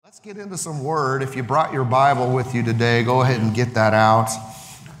Let's get into some word. If you brought your Bible with you today, go ahead and get that out.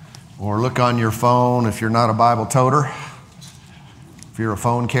 Or look on your phone if you're not a Bible toter, if you're a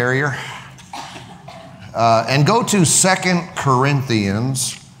phone carrier. And go to 2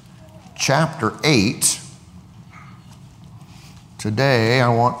 Corinthians chapter 8. Today I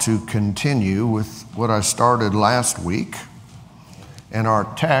want to continue with what I started last week. And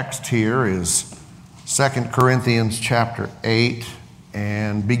our text here is 2 Corinthians chapter 8.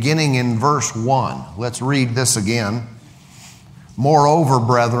 And beginning in verse 1, let's read this again. Moreover,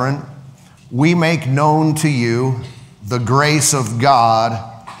 brethren, we make known to you the grace of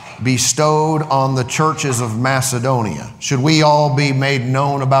God bestowed on the churches of Macedonia. Should we all be made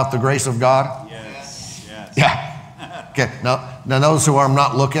known about the grace of God? Yes. Yeah. Okay. Now those who I'm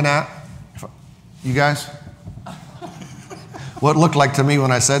not looking at, you guys? What it looked like to me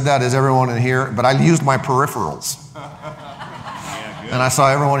when I said that is everyone in here, but I used my peripherals. And I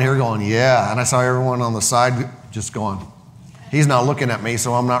saw everyone here going, yeah. And I saw everyone on the side just going, he's not looking at me,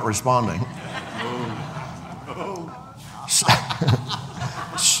 so I'm not responding.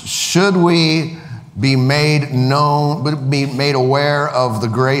 Should we be made known, be made aware of the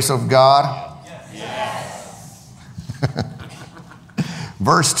grace of God? Yes.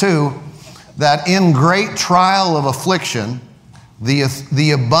 Verse 2, that in great trial of affliction,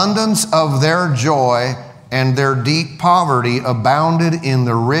 the abundance of their joy and their deep poverty abounded in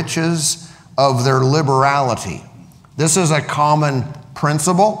the riches of their liberality. This is a common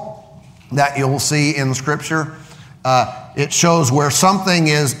principle that you'll see in Scripture. It shows where something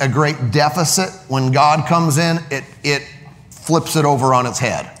is a great deficit. When God comes in, it flips it over on its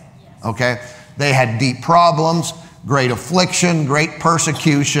head. Okay? They had deep problems, great affliction, great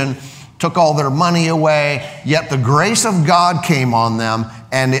persecution, took all their money away, yet the grace of God came on them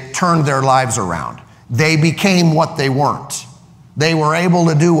and it turned their lives around. They became what they weren't. They were able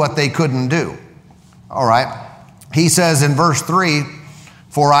to do what they couldn't do. All right. He says in verse 3,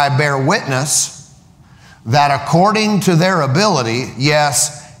 for I bear witness that according to their ability,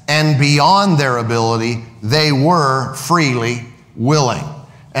 yes, and beyond their ability, they were freely willing.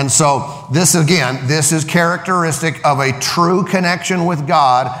 And so this is characteristic of a true connection with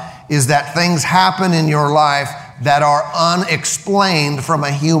God, is that things happen in your life that are unexplained from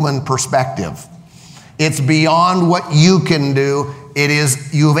a human perspective. It's beyond what you can do. It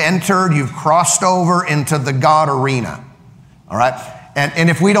is, you've crossed over into the God arena. All right? And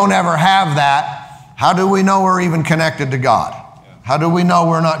if we don't ever have that, how do we know we're even connected to God? How do we know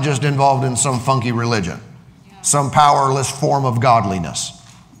we're not just involved in some funky religion, some powerless form of godliness?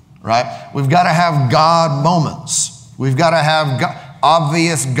 Right? We've got to have God moments. We've got to have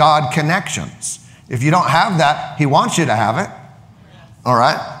obvious God connections. If you don't have that, He wants you to have it. All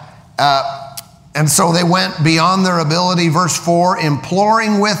right? And so they went beyond their ability, verse 4,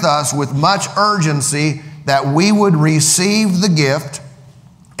 imploring with us with much urgency that we would receive the gift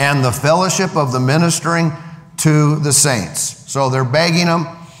and the fellowship of the ministering to the saints. So they're begging them,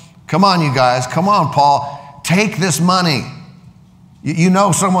 come on, you guys, come on, Paul, take this money. You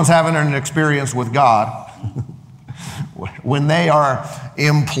know someone's having an experience with God when they are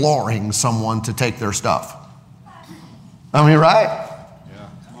imploring someone to take their stuff. I mean, right?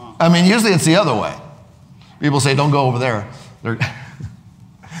 I mean, usually it's the other way. People say, don't go over there. They're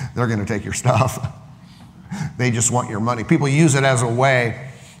going to take your stuff. They just want your money. People use it as a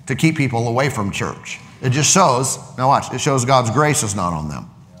way to keep people away from church. It just shows, now watch, it shows God's grace is not on them.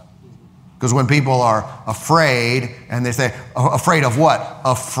 Because when people are afraid, and they say, afraid of what?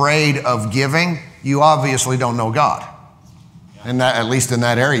 Afraid of giving, you obviously don't know God. And that, at least in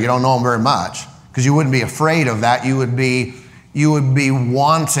that area, you don't know Him very much. Because you wouldn't be afraid of that. You would be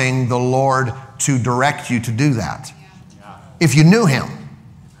wanting the Lord to direct you to do that. If you knew Him.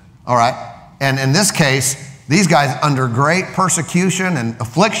 All right? And in this case, these guys under great persecution and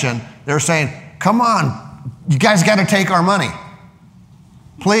affliction, they're saying, come on, you guys got to take our money.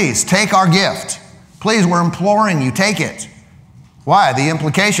 Please, take our gift. Please, we're imploring you, take it. Why? The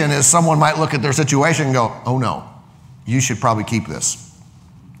implication is someone might look at their situation and go, oh no, you should probably keep this.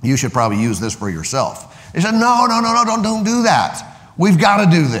 You should probably use this for yourself. They said, no, don't do that. We've got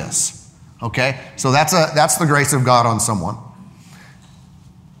to do this. Okay? So that's the grace of God on someone.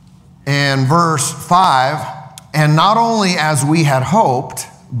 And verse 5, and not only as we had hoped,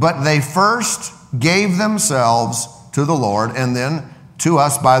 but they first gave themselves to the Lord and then to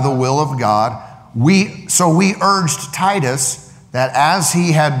us by the will of God. So we urged Titus that as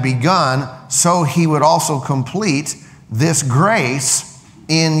he had begun, so he would also complete this grace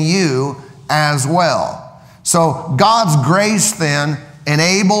in you as well. So God's grace then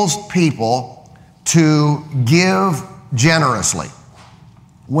enables people to give generously.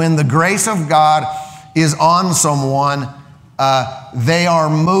 When the grace of God is on someone, they are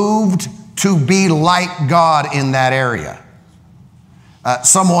moved to be like God in that area.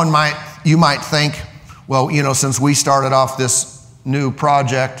 You might think, well, since we started off this new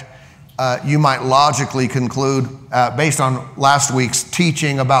project, you might logically conclude, based on last week's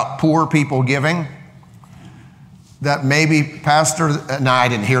teaching about poor people giving, that maybe, Pastor, I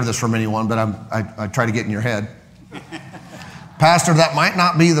didn't hear this from anyone, but I try to get in your head. Pastor, that might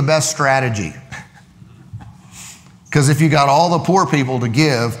not be the best strategy. Because if you got all the poor people to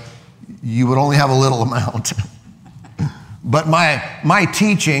give, you would only have a little amount. But my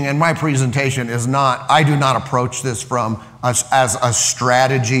teaching and my presentation is not, I do not approach this from as a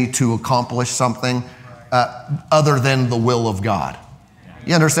strategy to accomplish something other than the will of God.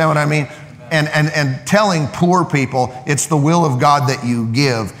 You understand what I mean? And telling poor people it's the will of God that you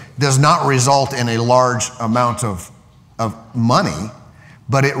give does not result in a large amount of money,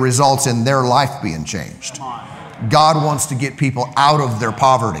 but it results in their life being changed. God wants to get people out of their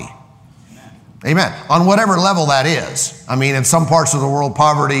poverty. Amen. On whatever level that is. I mean, in some parts of the world,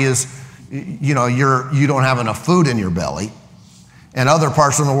 poverty is, you don't have enough food in your belly. In other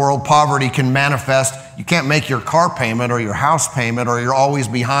parts of the world, poverty can manifest. You can't make your car payment or your house payment, or you're always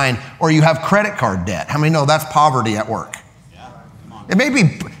behind, or you have credit card debt. How many know that's poverty at work? It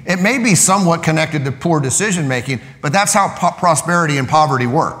may be somewhat connected to poor decision making, but that's how prosperity and poverty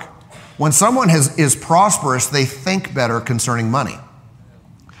work. When someone is prosperous, they think better concerning money.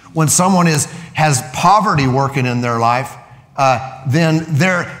 When someone has poverty working in their life, then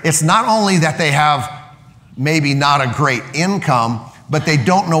it's not only that they have maybe not a great income, but they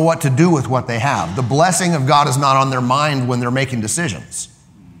don't know what to do with what they have. The blessing of God is not on their mind when they're making decisions.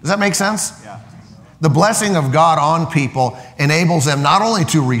 Does that make sense? Yeah. The blessing of God on people enables them not only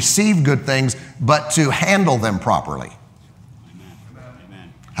to receive good things, but to handle them properly.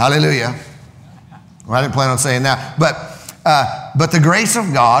 Amen. Hallelujah. Well, I didn't plan on saying that, but the grace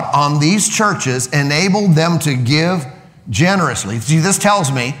of God on these churches enabled them to give generously. See, this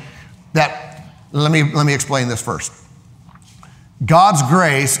tells me that, let me explain this first. God's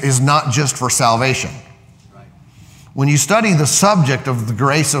grace is not just for salvation. When you study the subject of the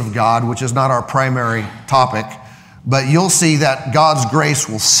grace of God, which is not our primary topic, but you'll see that God's grace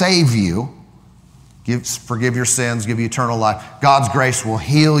will save you, forgive your sins, give you eternal life. God's grace will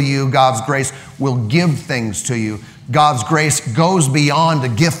heal you. God's grace will give things to you. God's grace goes beyond a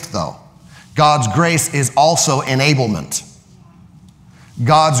gift, though. God's grace is also enablement.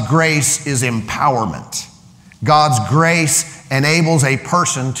 God's grace is empowerment. God's grace enables a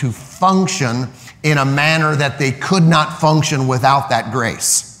person to function in a manner that they could not function without that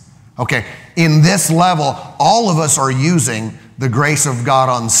grace. Okay, in this level, all of us are using the grace of God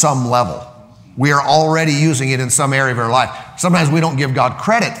on some level. We are already using it in some area of our life. Sometimes we don't give God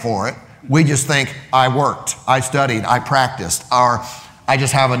credit for it. We just think, I worked, I studied, I practiced, or I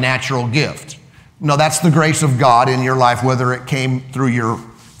just have a natural gift. No, that's the grace of God in your life, whether it came through your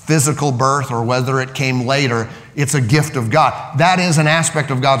physical birth or whether it came later. It's a gift of God. That is an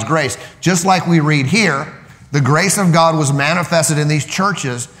aspect of God's grace. Just like we read here, the grace of God was manifested in these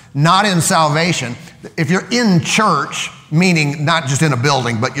churches, not in salvation. If you're in church, meaning not just in a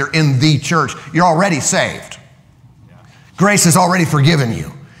building, but you're in the church, you're already saved. Grace has already forgiven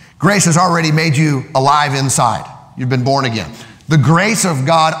you. Grace has already made you alive inside. You've been born again. The grace of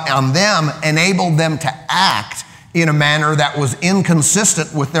God on them enabled them to act in a manner that was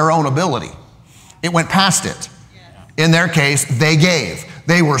inconsistent with their own ability. It went past it. In their case, they gave.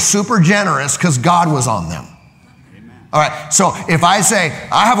 They were super generous because God was on them. Amen. All right, so if I say,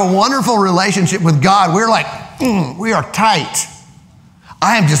 I have a wonderful relationship with God, we're like, we are tight.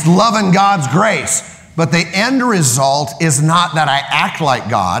 I am just loving God's grace. But the end result is not that I act like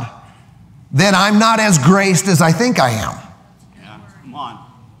God, then I'm not as graced as I think I am. Yeah, come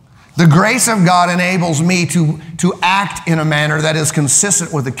on. The grace of God enables me to act in a manner that is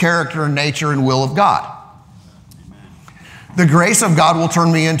consistent with the character and nature and will of God. Amen. The grace of God will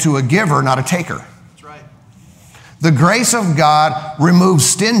turn me into a giver, not a taker. That's right. The grace of God removes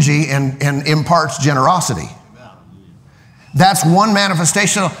stingy and imparts generosity. Amen. That's one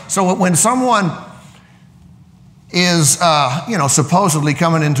manifestation. So when someone is, supposedly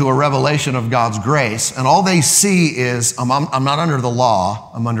coming into a revelation of God's grace, and all they see is, I'm not under the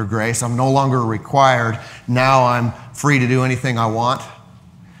law, I'm under grace, I'm no longer required, now I'm free to do anything I want.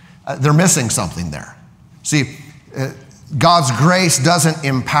 They're missing something there. See, God's grace doesn't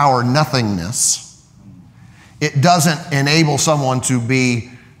empower nothingness. It doesn't enable someone to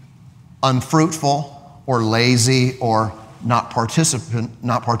be unfruitful or lazy or not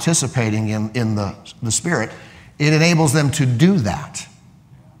participating in the Spirit. It enables them to do that.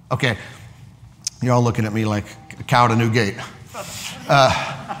 Okay, you're all looking at me like a cow at a new gate.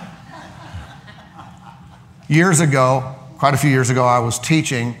 Years ago, quite a few years ago, I was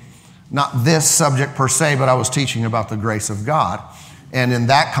teaching, not this subject per se, but I was teaching about the grace of God. And in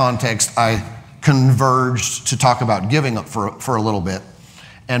that context, I converged to talk about giving up for a little bit.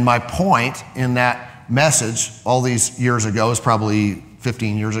 And my point in that message, all these years ago, is probably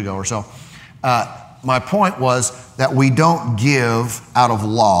 15 years ago or so, my point was that we don't give out of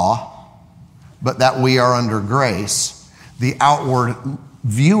law, but that we are under grace. The outward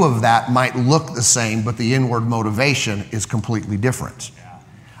view of that might look the same, but the inward motivation is completely different.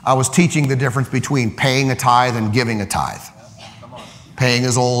 I was teaching the difference between paying a tithe and giving a tithe. Paying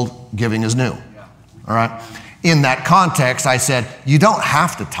is old, giving is new. All right? In that context, I said, you don't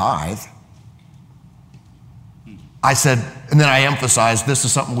have to tithe. I said, and then I emphasized, this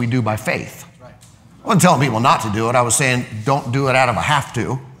is something we do by faith. I wasn't telling people not to do it. I was saying, don't do it out of a have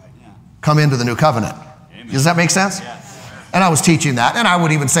to. Come into the new covenant. Does that make sense? And I was teaching that, and I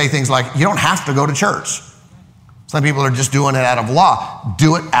would even say things like, you don't have to go to church. Some people are just doing it out of law.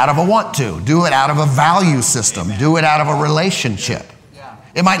 Do it out of a want to. Do it out of a value system. Do it out of a relationship.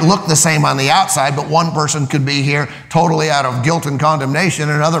 It might look the same on the outside, but one person could be here totally out of guilt and condemnation,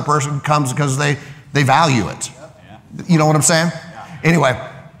 and another person comes because they value it. You know what I'm saying? Anyway,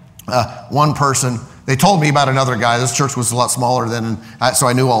 one person, they told me about another guy. This church was a lot smaller then, so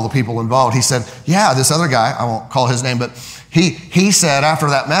I knew all the people involved. He said, yeah, this other guy, I won't call his name, but he said after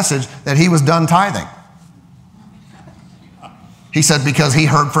that message that he was done tithing. He said because he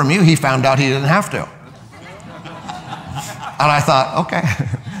heard from you, he found out he didn't have to. And I thought, okay.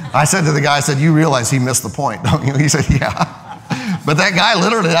 I said to the guy, I said, you realize he missed the point, don't you? He said, yeah. But that guy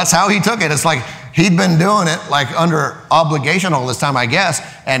literally, that's how he took it. It's like he'd been doing it like under obligation all this time, I guess,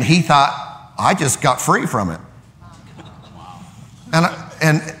 and he thought, I just got free from it.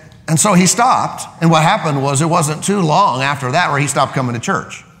 And so he stopped, and what happened was it wasn't too long after that where he stopped coming to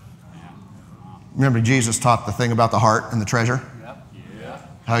church. Remember Jesus taught the thing about the heart and the treasure?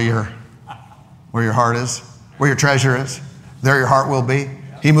 How where your heart is, where your treasure is, there your heart will be.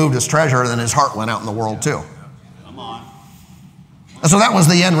 He moved his treasure, and then his heart went out in the world too. And so that was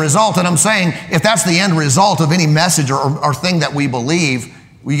the end result. And I'm saying, if that's the end result of any message or thing that we believe,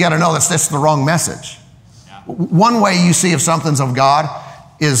 we got to know that's the wrong message. One way you see if something's of God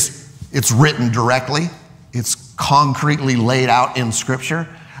is it's written directly. It's concretely laid out in Scripture.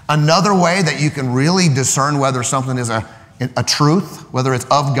 Another way that you can really discern whether something is a truth, whether it's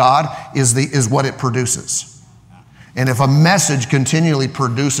of God, is what it produces. And if a message continually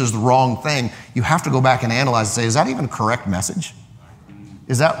produces the wrong thing, you have to go back and analyze and say, is that even a correct message?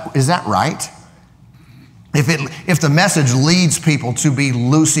 Is that right? If the message leads people to be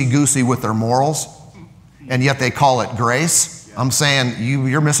loosey-goosey with their morals, and yet they call it grace, I'm saying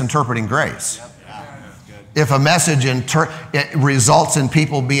you're misinterpreting grace. If a message it results in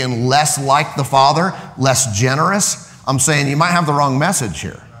people being less like the Father, less generous, I'm saying you might have the wrong message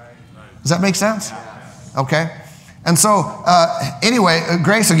here. Does that make sense? Okay. And so, anyway,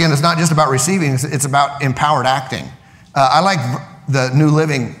 grace, again, is not just about receiving, it's about empowered acting. I like the New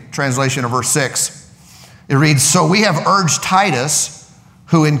Living Translation of verse 6. It reads, so we have urged Titus,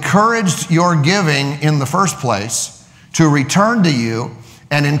 who encouraged your giving in the first place, to return to you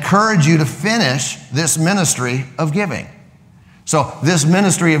and encourage you to finish this ministry of giving. So this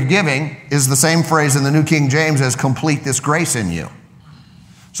ministry of giving is the same phrase in the New King James as complete this grace in you.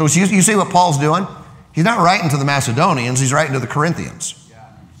 So you see what Paul's doing? He's not writing to the Macedonians, he's writing to the Corinthians.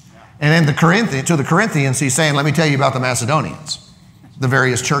 And to the Corinthians, he's saying, let me tell you about the Macedonians, the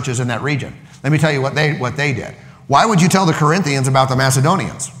various churches in that region. Let me tell you what they did. Why would you tell the Corinthians about the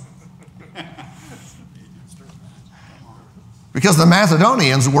Macedonians? Because the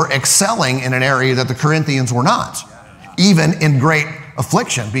Macedonians were excelling in an area that the Corinthians were not, even in great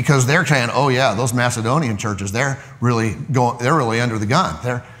affliction, because they're saying, oh yeah, those Macedonian churches, they're really under the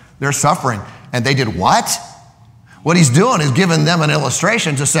gun. They're suffering. And they did what? What he's doing is giving them an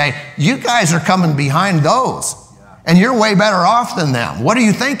illustration to say, you guys are coming behind those, and you're way better off than them. What are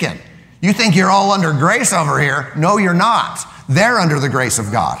you thinking? You think you're all under grace over here. No, you're not. They're under the grace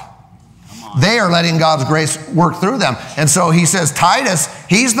of God. They are letting God's grace work through them. And so he says, Titus,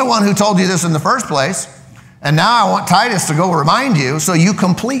 he's the one who told you this in the first place. And now I want Titus to go remind you so you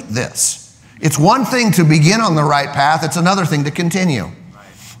complete this. It's one thing to begin on the right path. It's another thing to continue.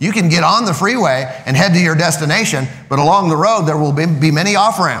 You can get on the freeway and head to your destination, but along the road there will be many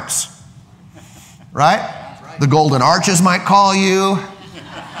off-ramps. Right? The Golden Arches might call you.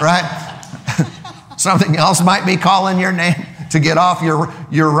 Right? Something else might be calling your name to get off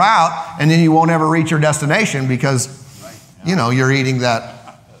your route, and then you won't ever reach your destination because, you're eating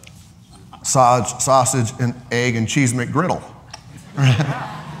that sausage and egg and cheese McGriddle.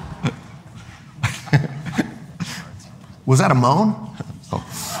 Was that a moan?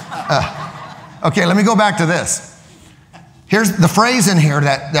 Okay, let me go back to this. Here's the phrase in here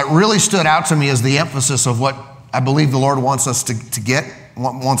that really stood out to me as the emphasis of what I believe the Lord wants us to get,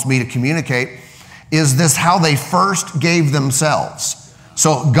 wants me to communicate, is this: how they first gave themselves.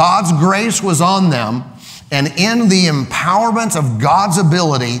 So God's grace was on them, and in the empowerment of God's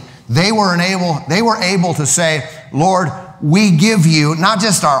ability, they were able to say, Lord, we give you not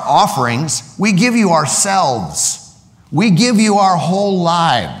just our offerings, we give you ourselves. We give you our whole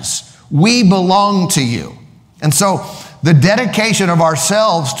lives. We belong to you. And so the dedication of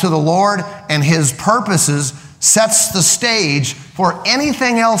ourselves to the Lord and His purposes sets the stage for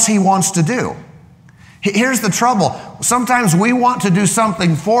anything else He wants to do. Here's the trouble. Sometimes we want to do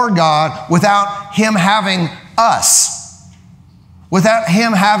something for God without Him having us, without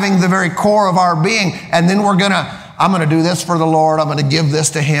Him having the very core of our being. And then I'm going to do this for the Lord. I'm going to give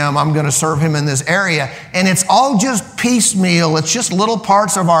this to Him. I'm going to serve Him in this area. And it's all just piecemeal. It's just little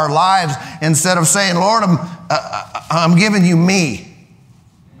parts of our lives instead of saying, Lord, I'm giving you me.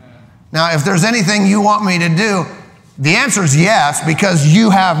 Amen. Now, if there's anything you want me to do, the answer is yes, because you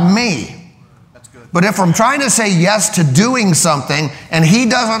have me. That's good. But if I'm trying to say yes to doing something and He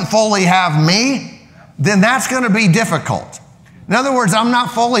doesn't fully have me, then that's going to be difficult. In other words, I'm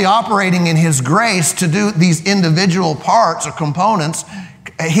not fully operating in His grace to do these individual parts or components.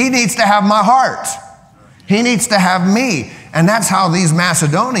 He needs to have my heart. He needs to have me. And that's how these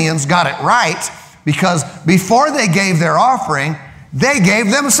Macedonians got it right, because before they gave their offering, they gave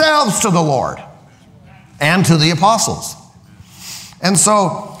themselves to the Lord and to the apostles. And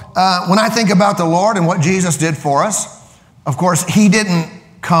so when I think about the Lord and what Jesus did for us, of course, He didn't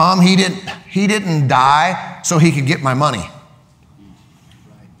come, He didn't die so He could get my money.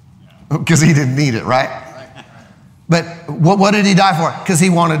 Because He didn't need it, right? But what did He die for? Because He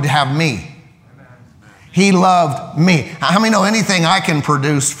wanted to have me. He loved me. How many know anything I can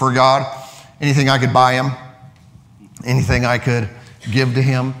produce for God, anything I could buy Him, anything I could give to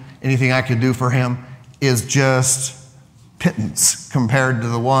Him, anything I could do for Him is just pittance compared to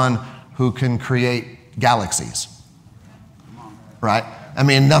the one who can create galaxies, right? I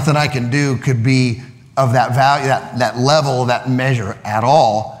mean, nothing I can do could be of that value, that level, that measure at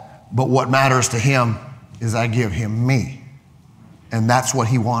all. But what matters to Him is I give Him me. And that's what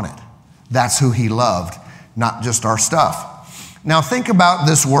He wanted. That's who He loved, not just our stuff. Now think about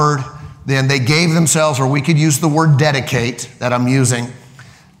this word, then they gave themselves, or we could use the word dedicate that I'm using.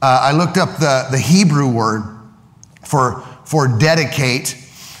 I looked up the Hebrew word for dedicate,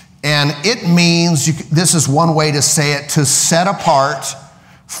 and it means, this is one way to say it, to set apart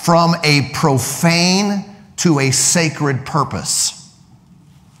from a profane to a sacred purpose.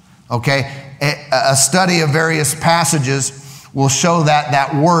 Okay, a study of various passages will show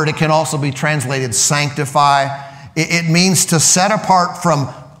that word. It can also be translated sanctify. It means to set apart from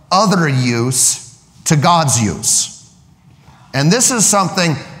other use to God's use. And this is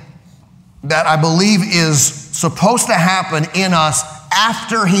something that I believe is supposed to happen in us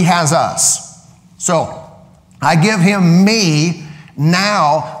after He has us. So I give Him me.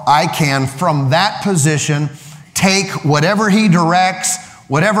 Now I can, from that position, take whatever He directs,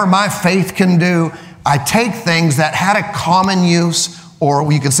 whatever my faith can do. I take things that had a common use, or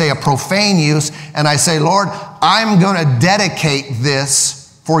you could say a profane use, and I say, Lord, I'm going to dedicate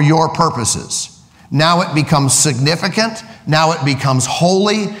this for your purposes. Now it becomes significant. Now it becomes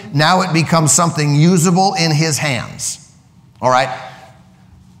holy. Now it becomes something usable in His hands. All right?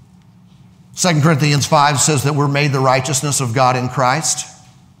 2 Corinthians 5 says that we're made the righteousness of God in Christ.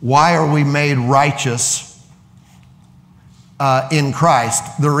 Why are we made righteous in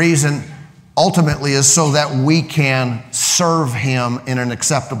Christ? The reason ultimately is so that we can serve Him in an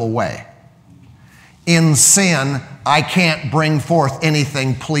acceptable way. In sin, I can't bring forth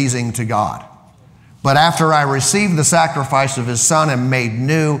anything pleasing to God. But after I receive the sacrifice of His Son and made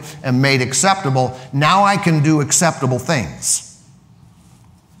new and made acceptable, now I can do acceptable things.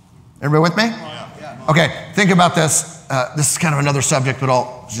 Everybody with me? Yeah. Okay, think about this. This is kind of another subject, but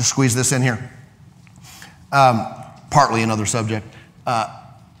I'll just squeeze this in here. Partly another subject.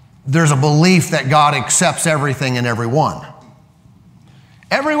 There's a belief that God accepts everything and everyone.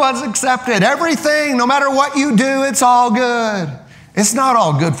 Everyone's accepted. Everything, no matter what you do, it's all good. It's not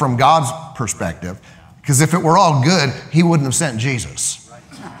all good from God's perspective, because if it were all good, He wouldn't have sent Jesus.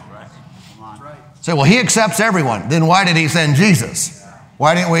 Right. Say, well, He accepts everyone. Then why did He send Jesus?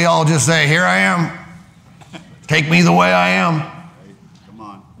 Why didn't we all just say, here I am. Take me the way I am.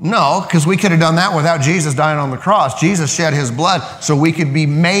 No, because we could have done that without Jesus dying on the cross. Jesus shed his blood so we could be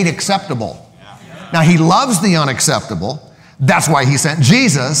made acceptable. Now, he loves the unacceptable. That's why he sent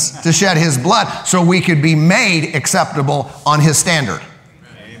Jesus to shed his blood so we could be made acceptable on his standard.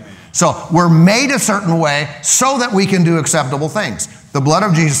 Amen. So we're made a certain way so that we can do acceptable things. The blood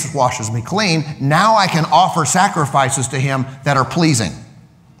of Jesus washes me clean. Now I can offer sacrifices to him that are pleasing.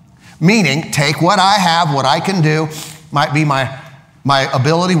 Meaning, take what I have, what I can do, might be my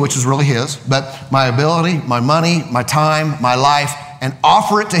ability, which is really his, but my ability, my money, my time, my life, and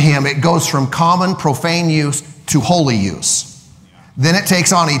offer it to him. It goes from common, profane use to holy use. Then it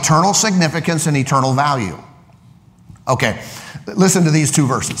takes on eternal significance and eternal value. Okay, listen to these two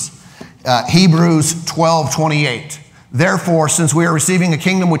verses. Hebrews 12:28. Therefore, since we are receiving a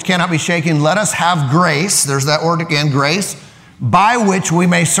kingdom which cannot be shaken, let us have grace, there's that word again, grace, by which we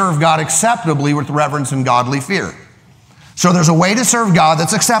may serve God acceptably with reverence and godly fear. So there's a way to serve God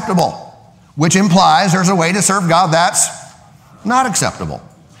that's acceptable, which implies there's a way to serve God that's not acceptable.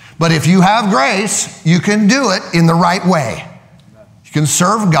 But if you have grace, you can do it in the right way. You can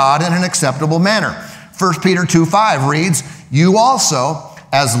serve God in an acceptable manner. 1 Peter 2:5 reads, you also,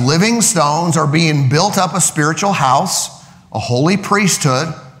 as living stones, are being built up a spiritual house, a holy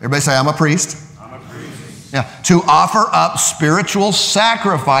priesthood. Everybody say, I'm a priest. I'm a priest. Yeah, to offer up spiritual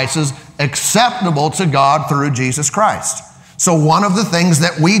sacrifices acceptable to God through Jesus Christ. So one of the things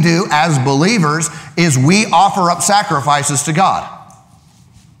that we do as believers is we offer up sacrifices to God.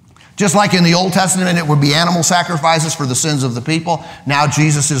 Just like in the Old Testament, it would be animal sacrifices for the sins of the people. Now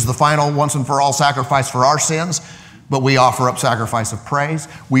Jesus is the final once and for all sacrifice for our sins, but we offer up sacrifice of praise.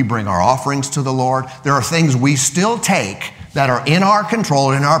 We bring our offerings to the Lord. There are things we still take that are in our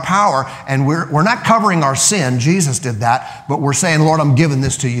control, in our power, and we're not covering our sin. Jesus did that, but we're saying, Lord, I'm giving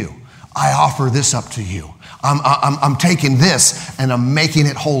this to you. I offer this up to you. I'm taking this and I'm making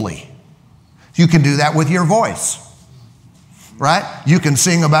it holy. You can do that with your voice, right? You can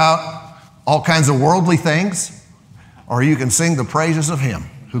sing about all kinds of worldly things, or you can sing the praises of him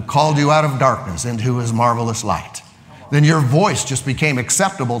who called you out of darkness into his marvelous light. Then your voice just became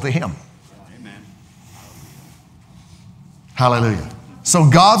acceptable to him. Amen. Hallelujah. So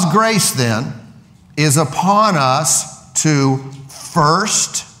God's grace then is upon us to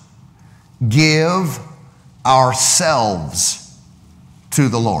first give ourselves to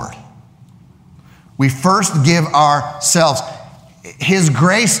the Lord. We first give ourselves. His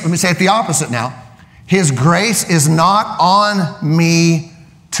grace, let me say it the opposite now. His grace is not on me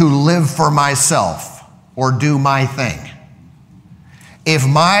to live for myself or do my thing. If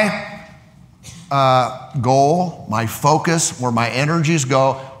my goal, my focus, where my energies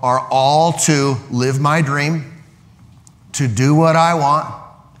go are all to live my dream, to do what I want,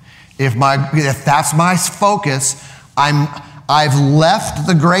 if that's my focus, I've left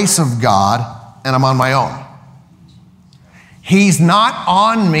the grace of God and I'm on my own. He's not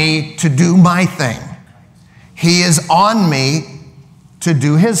on me to do my thing. He is on me to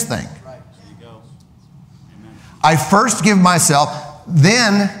do his thing. There you go. Amen. I first give myself,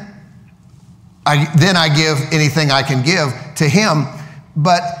 then I give anything I can give to him,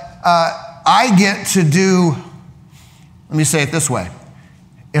 but I get to do, let me say it this way.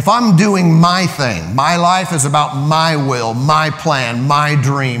 If I'm doing my thing, my life is about my will, my plan, my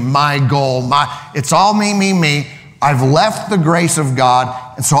dream, my goal, it's all me, me, me. I've left the grace of God,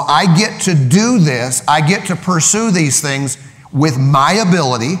 and so I get to do this. I get to pursue these things with my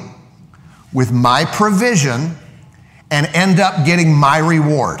ability, with my provision, and end up getting my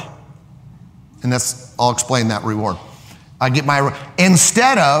reward. And I'll explain that reward. I get my,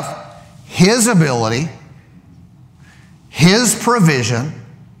 instead of his ability, his provision,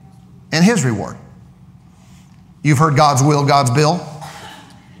 and his reward. You've heard God's will, God's bill.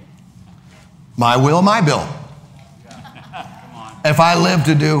 My will, my bill. If I live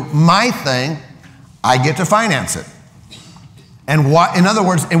to do my thing, I get to finance it. And why, in other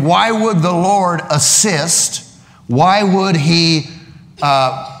words, and why would the Lord assist? Why would he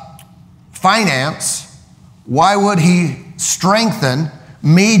finance? Why would he strengthen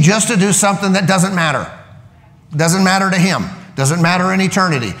me just to do something that doesn't matter? Doesn't matter to him. Doesn't matter in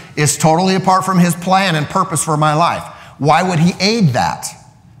eternity. It's totally apart from his plan and purpose for my life. Why would he aid that?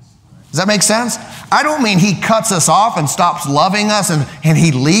 Does that make sense? I don't mean he cuts us off and stops loving us and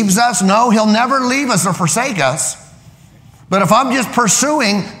he leaves us. No, he'll never leave us or forsake us. But if I'm just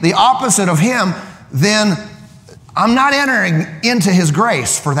pursuing the opposite of him, then I'm not entering into his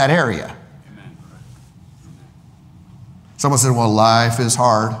grace for that area. Someone said, well, life is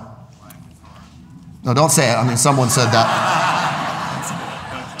hard. No, don't say it. I mean, someone said that.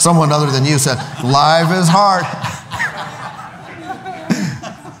 Someone other than you said, life is hard.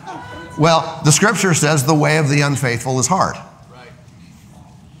 Well, the scripture says the way of the unfaithful is hard.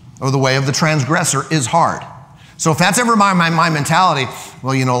 Or the way of the transgressor is hard. So if that's ever my mentality,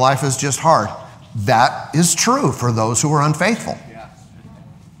 well, life is just hard. That is true for those who are unfaithful.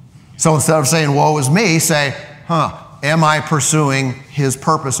 So instead of saying, woe is me, say, am I pursuing his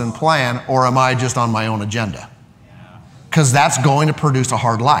purpose and plan, or am I just on my own agenda? Because that's going to produce a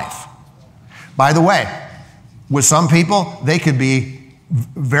hard life. By the way, with some people, they could be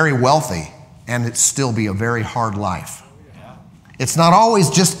very wealthy and it still be a very hard life. It's not always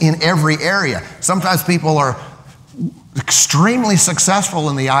just in every area. Sometimes people are extremely successful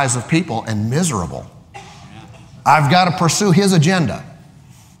in the eyes of people and miserable. I've got to pursue his agenda.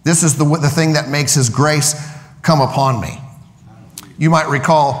 This is the thing that makes his grace come upon me. You might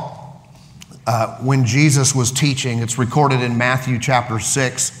recall when Jesus was teaching, it's recorded in Matthew chapter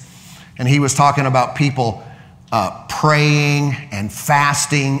 6, and he was talking about people praying and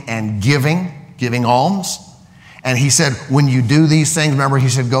fasting and giving alms. And he said, when you do these things, remember he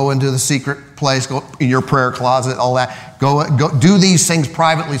said, go into the secret place, go in your prayer closet, all that. Go do these things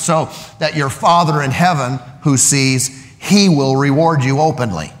privately so that your Father in heaven who sees, he will reward you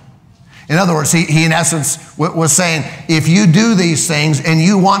openly. In other words, he in essence was saying, if you do these things and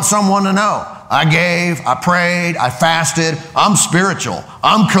you want someone to know, I gave, I prayed, I fasted, I'm spiritual,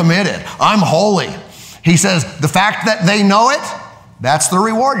 I'm committed, I'm holy. He says, the fact that they know it, that's the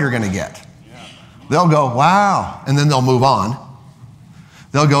reward you're going to get. They'll go, wow, and then they'll move on.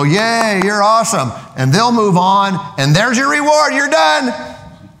 They'll go, yay, you're awesome. And they'll move on, and there's your reward, you're done.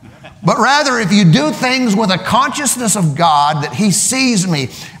 But rather, if you do things with a consciousness of God, that he sees me,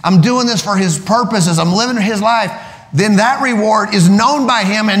 I'm doing this for his purposes, I'm living his life, then that reward is known by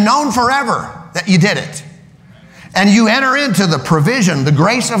him and known forever that you did it. And you enter into the provision, the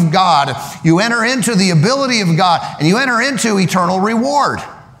grace of God, you enter into the ability of God, and you enter into eternal reward.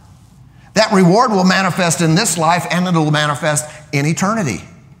 That reward will manifest in this life and it will manifest in eternity.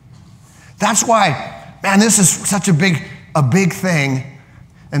 That's why, man, this is such a big thing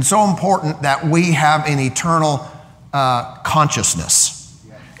and so important that we have an eternal consciousness,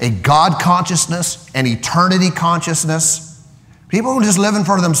 a God consciousness, an eternity consciousness. People who are just living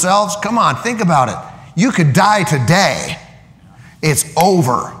for themselves, come on, think about it. You could die today. It's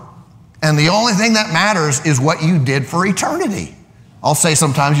over. And the only thing that matters is what you did for eternity. I'll say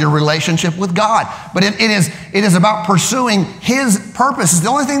sometimes your relationship with God. But it is about pursuing his purpose. It's the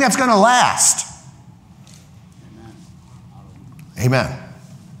only thing that's going to last. Amen.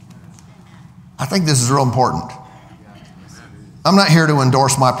 I think this is real important. I'm not here to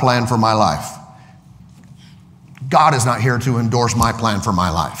endorse my plan for my life. God is not here to endorse my plan for my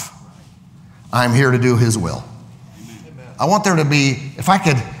life. I'm here to do his will. I want there to be, if I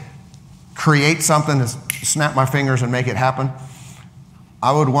could create something to snap my fingers and make it happen,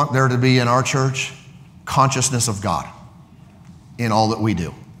 I would want there to be in our church consciousness of God in all that we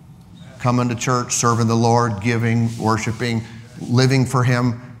do. Coming to church, serving the Lord, giving, worshiping, living for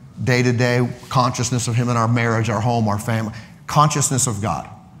him day to day, consciousness of him in our marriage, our home, our family, consciousness of God.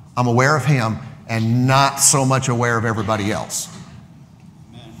 I'm aware of him and not so much aware of everybody else.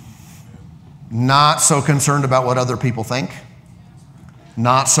 Not so concerned about what other people think.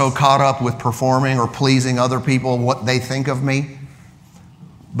 Not so caught up with performing or pleasing other people, what they think of me,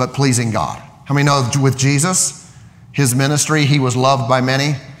 but pleasing God. How many know with Jesus, his ministry, he was loved by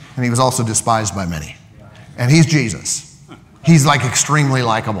many and he was also despised by many. And he's Jesus. He's like extremely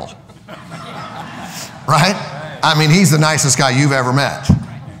likable. Right? I mean, he's the nicest guy you've ever met.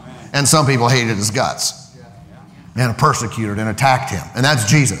 And some people hated his guts and persecuted and attacked him. And that's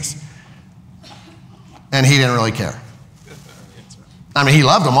Jesus. And he didn't really care. I mean, he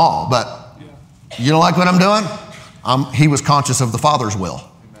loved them all, but you don't like what I'm doing? He was conscious of the Father's will.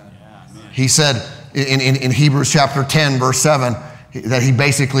 He said in Hebrews chapter 10, verse 7, that he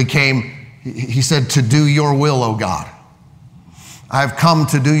basically came, he said, to do your will, O God. I have come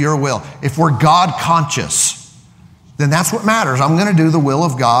to do your will. If we're God conscious, then that's what matters. I'm going to do the will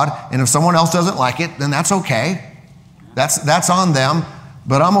of God, and if someone else doesn't like it, then that's okay. That's on them,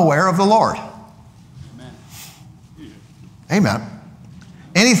 but I'm aware of the Lord. Amen.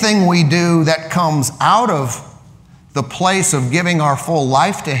 Anything we do that comes out of the place of giving our full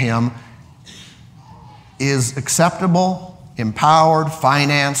life to him is acceptable, empowered,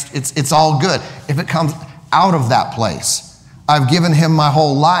 financed. It's all good if it comes out of that place. I've given him my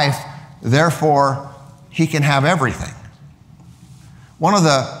whole life, therefore he can have everything. One of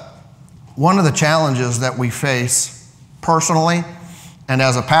the challenges that we face personally, and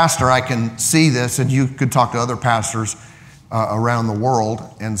as a pastor I can see this, and you could talk to other pastors around the world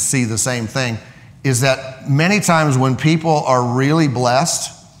and see the same thing, is that many times when people are really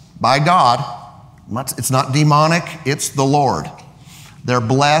blessed by God. It's not demonic, it's the Lord. They're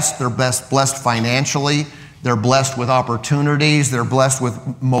blessed. They're blessed financially. They're blessed with opportunities. They're blessed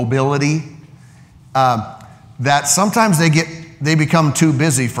with mobility. That sometimes they become too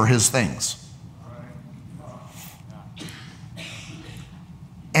busy for his things.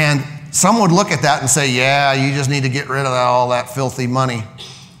 And some would look at that and say, yeah, you just need to get rid of all that filthy money.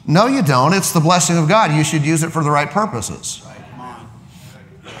 No, you don't. It's the blessing of God. You should use it for the right purposes.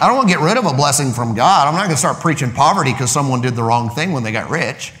 I don't want to get rid of a blessing from God. I'm not going to start preaching poverty because someone did the wrong thing when they got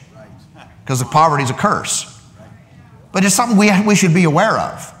rich. Because poverty is a curse. But it's something we should be aware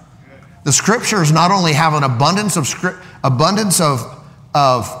of. The scriptures not only have an abundance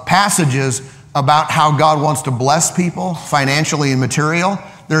of passages about how God wants to bless people financially and material.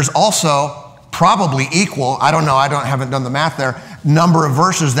 There's also probably equal, I don't know, haven't done the math there, number of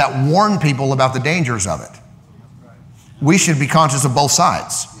verses that warn people about the dangers of it. We should be conscious of both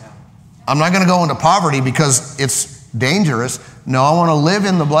sides. I'm not going to go into poverty because it's dangerous. No, I want to live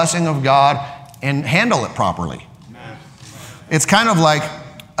in the blessing of God and handle it properly. It's kind of like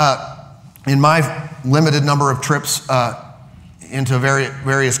in my limited number of trips into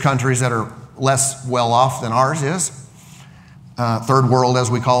various countries that are less well off than ours is, third world as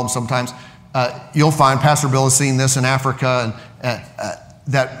we call them sometimes, you'll find, Pastor Bill has seen this in Africa, and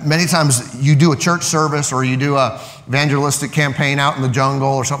that many times you do a church service or you do a evangelistic campaign out in the jungle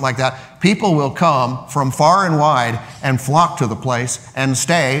or something like that, people will come from far and wide and flock to the place and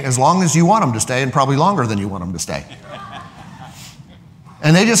stay as long as you want them to stay, and probably longer than you want them to stay.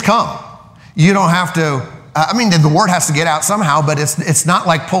 And they just come. You don't have to, the word has to get out somehow, but it's not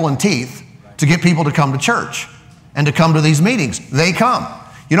like pulling teeth to get people to come to church and to come to these meetings. They come.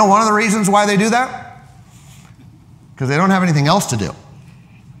 You know one of the reasons why they do that? Because they don't have anything else to do.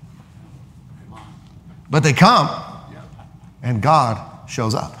 But they come, and God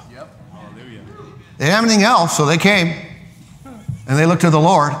shows up. They didn't have anything else, so they came, and they looked to the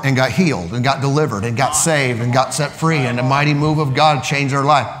Lord and got healed and got delivered and got saved and got set free, and a mighty move of God changed their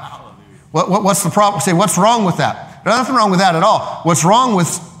life. What's the problem? Say, what's wrong with that? There's nothing wrong with that at all. What's wrong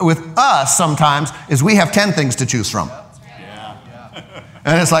with us sometimes is we have 10 things to choose from.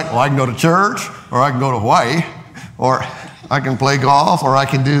 And it's like, well, I can go to church, or I can go to Hawaii, or I can play golf, or I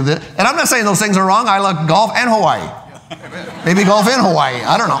can do this. And I'm not saying those things are wrong. I like golf and Hawaii. Maybe golf in Hawaii.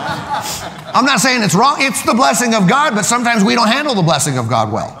 I don't know. I'm not saying it's wrong. It's the blessing of God, but sometimes we don't handle the blessing of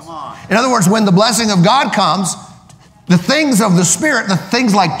God well. In other words, when the blessing of God comes, the things of the Spirit, the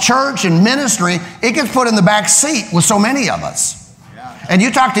things like church and ministry, it gets put in the back seat with so many of us. And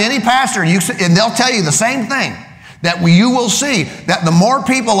you talk to any pastor, and they'll tell you the same thing, that you will see that the more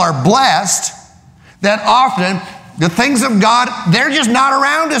people are blessed, that often the things of God, they're just not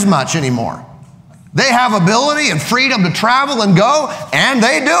around as much anymore. They have ability and freedom to travel and go, and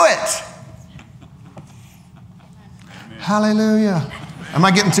they do it. Amen. Hallelujah. Am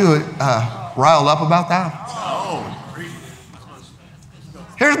I getting too riled up about that?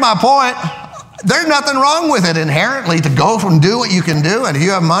 Here's my point. There's nothing wrong with it inherently to go and do what you can do, and if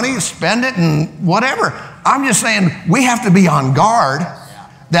you have money, spend it and whatever. I'm just saying we have to be on guard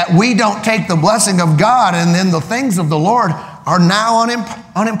that we don't take the blessing of God and then the things of the Lord are now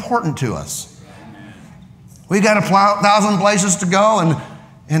unimportant to us. We've got 1,000 places to go,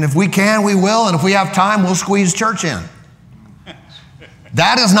 and if we can, we will, and if we have time, we'll squeeze church in.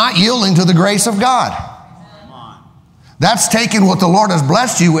 That is not yielding to the grace of God. That's taking what the Lord has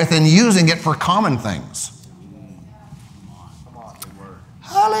blessed you with and using it for common things.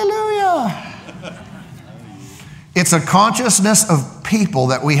 Hallelujah. It's a consciousness of people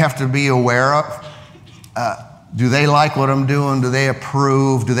that we have to be aware of. Do they like what I'm doing? Do they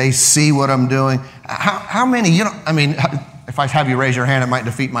approve? Do they see what I'm doing? How many, if I have you raise your hand, it might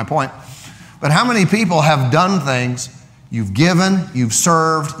defeat my point. But how many people have done things, you've given, you've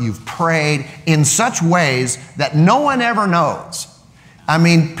served, you've prayed in such ways that no one ever knows?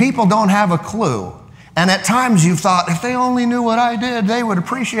 People don't have a clue. And at times you've thought, if they only knew what I did, they would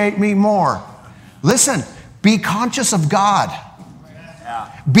appreciate me more. Listen, be conscious of God.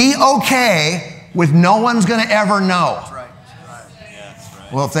 Be okay with no one's going to ever know. That's right.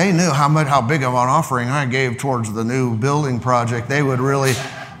 Well, if they knew how big of an offering I gave towards the new building project,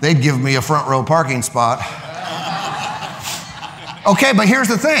 they'd give me a front row parking spot. Okay, but here's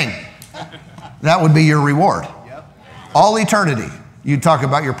the thing. That would be your reward. All eternity, you'd talk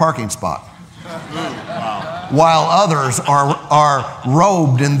about your parking spot. While others are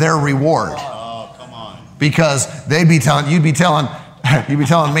robed in their reward. Because you'd be telling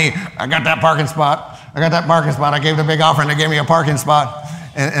me, I got that parking spot. I gave the big offering. They gave me a parking spot.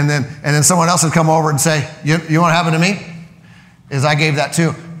 And then someone else would come over and say, you know what happened to me? Is I gave that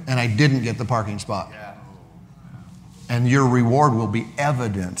too. and I didn't get the parking spot. And your reward will be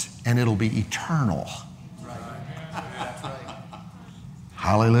evident, and it'll be eternal.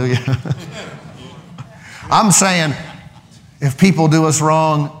 Hallelujah. I'm saying, if people do us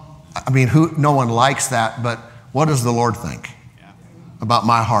wrong, I mean, no one likes that, but what does the Lord think about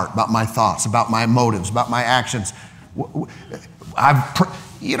my heart, about my thoughts, about my motives, about my actions?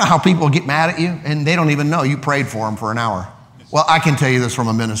 You know how people get mad at you and they don't even know you prayed for them for an hour. Well, I can tell you this from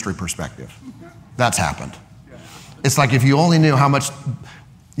a ministry perspective. That's happened. It's like if you only knew how much,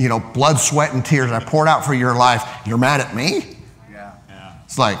 blood, sweat, and tears I poured out for your life, you're mad at me? Yeah.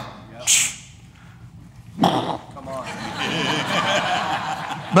 It's like, Come on.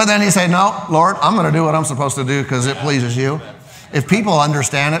 But then you say, no, Lord, I'm going to do what I'm supposed to do because it pleases you. If people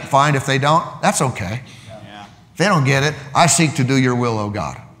understand it, fine. If they don't, that's okay. If they don't get it, I seek to do your will, oh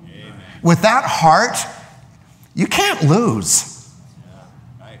God. Amen. With that heart, you can't lose.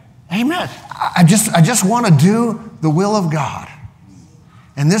 Amen. I just want to do the will of God.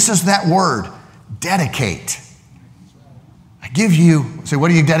 And this is that word, dedicate. I give you, say,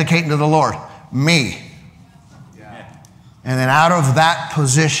 what are you dedicating to the Lord? Me. And then out of that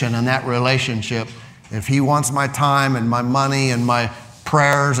position and that relationship, if he wants my time and my money and my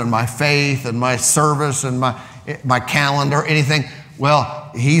prayers and my faith and my service and my calendar, anything, well,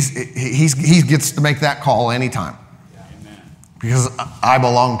 he gets to make that call anytime. Because I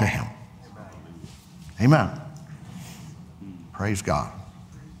belong to him. Amen. Praise God.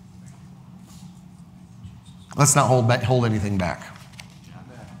 Let's not hold anything back.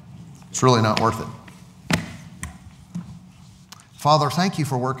 It's really not worth it. Father, thank you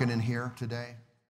for working in here today.